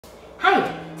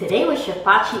Hi, today with Chef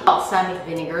Pachi balsamic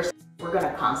vinegars, we're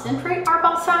gonna concentrate our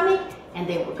balsamic and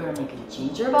then we're gonna make a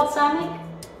ginger balsamic,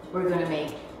 we're gonna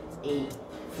make a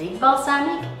fig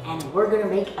balsamic, and we're gonna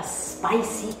make a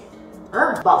spicy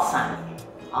herb balsamic.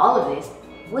 All of this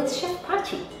with Chef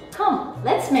Pachi. Come,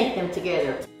 let's make them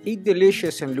together. Eat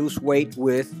delicious and lose weight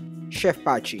with Chef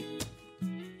Pachi.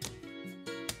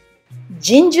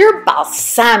 Ginger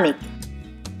balsamic.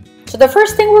 So the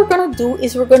first thing we're gonna do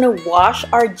is we're gonna wash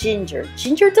our ginger.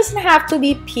 Ginger doesn't have to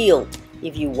be peeled.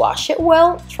 If you wash it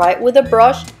well, try it with a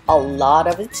brush, a lot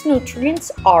of its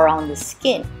nutrients are on the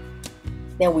skin.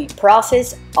 Then we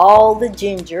process all the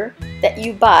ginger that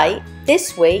you buy.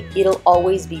 This way, it'll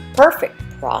always be perfect.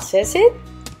 Process it,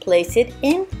 place it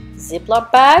in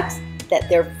Ziploc bags that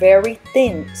they're very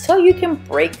thin so you can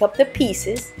break up the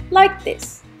pieces like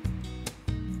this.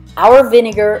 Our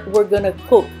vinegar we're gonna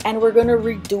cook and we're gonna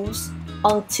reduce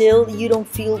until you don't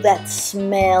feel that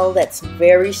smell that's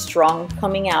very strong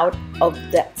coming out of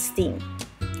that steam.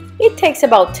 It takes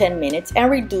about 10 minutes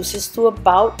and reduces to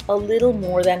about a little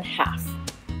more than half.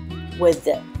 With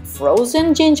the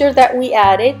frozen ginger that we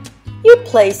added, you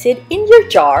place it in your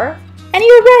jar and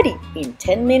you're ready. In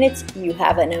 10 minutes, you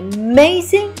have an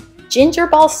amazing ginger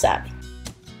balsamic.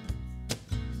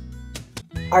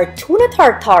 Our Tuna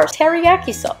Tartare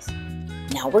teriyaki sauce.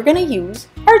 Now we're gonna use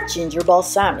our ginger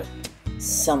balsamic,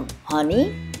 some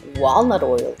honey, walnut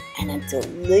oil, and a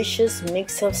delicious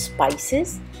mix of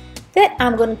spices that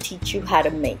I'm gonna teach you how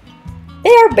to make.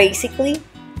 They are basically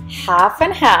half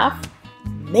and half.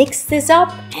 Mix this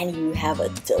up and you have a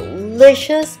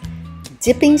delicious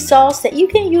dipping sauce that you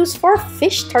can use for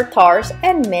fish tartares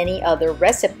and many other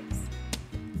recipes.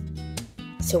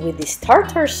 So with this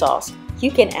tartare sauce, you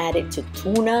can add it to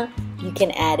tuna, you can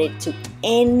add it to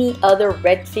any other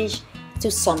red fish,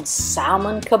 to some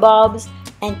salmon kebabs,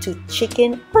 and to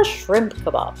chicken or shrimp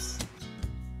kebabs.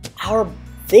 Our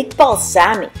Fig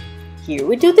Balsamic. Here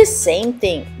we do the same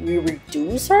thing. We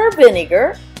reduce our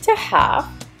vinegar to half,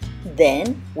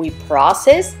 then we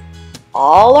process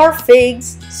all our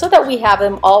figs so that we have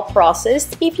them all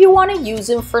processed if you want to use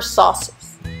them for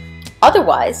sauces.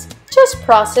 Otherwise, just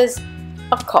process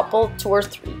a couple, 2 or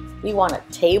 3. We want a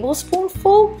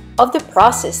tablespoonful of the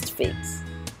processed figs.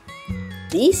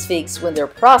 These figs, when they're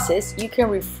processed, you can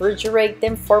refrigerate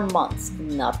them for months.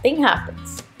 Nothing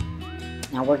happens.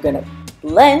 Now we're gonna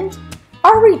blend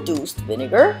our reduced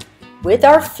vinegar with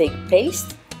our fig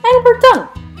paste and we're done.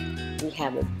 We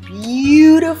have a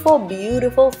beautiful,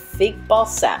 beautiful fig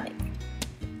balsamic.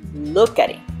 Look at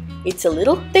it. It's a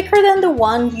little thicker than the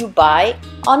one you buy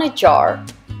on a jar,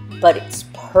 but it's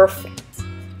perfect.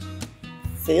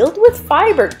 Filled with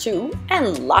fiber too,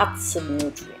 and lots of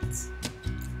nutrients.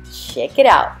 Check it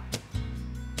out.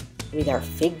 With our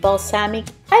fig balsamic,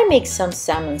 I make some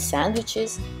salmon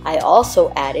sandwiches. I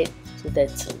also add it to the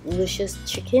delicious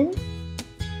chicken.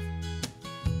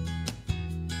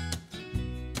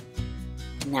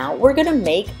 Now we're gonna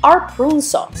make our prune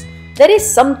sauce. That is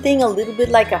something a little bit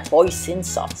like a Hoisin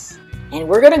sauce. And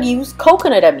we're gonna use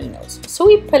coconut aminos. So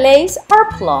we place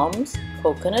our plums,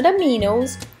 coconut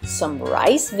aminos, some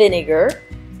rice vinegar,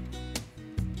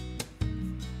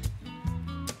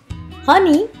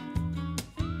 honey,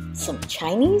 some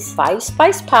Chinese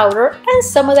 5-spice powder, and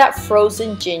some of that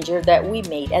frozen ginger that we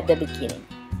made at the beginning.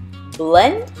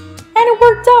 Blend and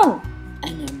we're done.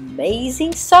 An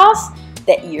amazing sauce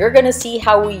that you're gonna see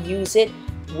how we use it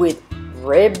with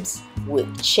ribs,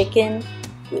 with chicken,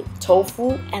 with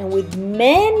tofu, and with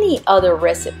many other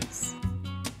recipes.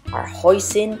 Our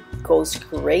hoisin goes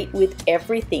great with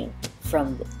everything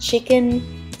from the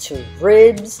chicken to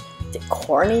ribs to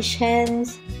Cornish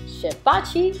hens. Chef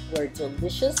Pachi, where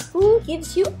delicious food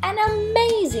gives you an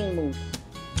amazing mood.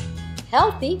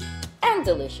 Healthy and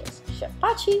delicious. Chef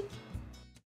Pachi.